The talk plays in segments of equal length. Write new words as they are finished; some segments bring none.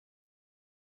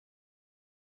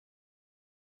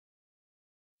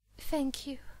Thank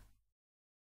you.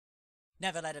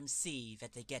 Never let 'em see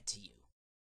that they get to you.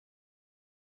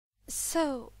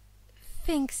 So,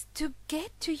 things do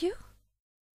get to you?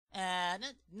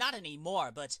 Not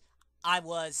anymore, but I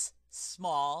was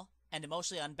small and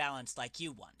emotionally unbalanced like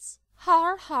you once.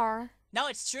 Har har. No,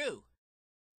 it's true.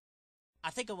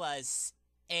 I think it was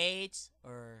 8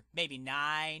 or maybe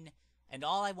 9, and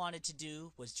all I wanted to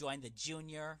do was join the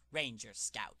Junior Ranger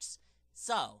Scouts.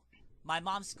 So, my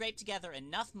mom scraped together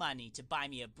enough money to buy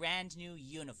me a brand new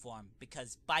uniform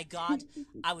because, by God,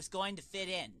 I was going to fit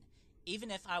in, even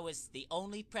if I was the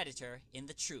only predator in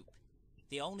the troop,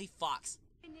 the only fox.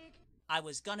 I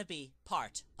was gonna be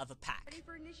part of a pack. Ready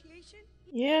for initiation?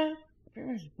 Yeah, I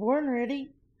was born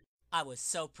ready. I was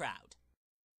so proud.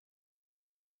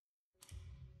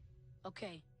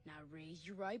 Okay, now raise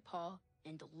your right paw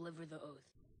and deliver the oath.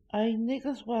 I,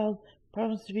 Nicholas Wilde,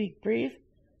 promise to be brave,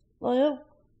 loyal,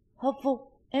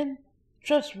 helpful, and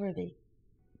trustworthy.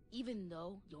 Even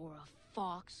though you're a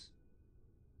fox.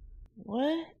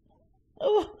 What?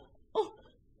 Oh,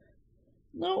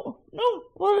 no,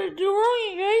 what did I do wrong,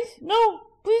 you guys? No,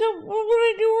 please don't, what did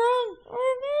I do wrong?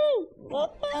 Oh, no.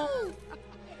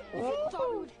 You thought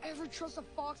we would ever trust a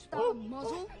fox without a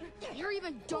muzzle? You're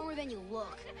even dumber than you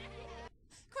look.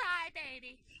 Cry,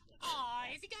 baby. Oh,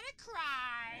 is he gonna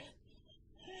cry?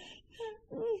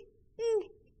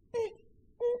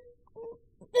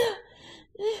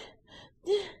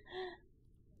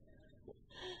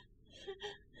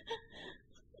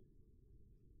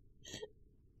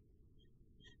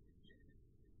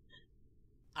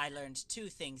 I learned 2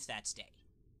 things that day.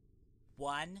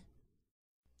 1,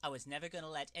 I was never going to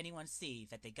let anyone see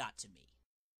that they got to me.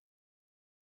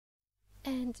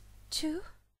 And 2?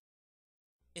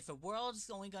 If the world's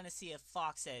only going to see a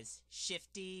fox as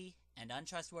shifty and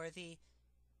untrustworthy,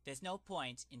 there's no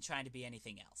point in trying to be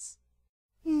anything else.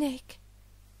 Nick,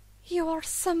 you are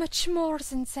so much more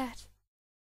than that.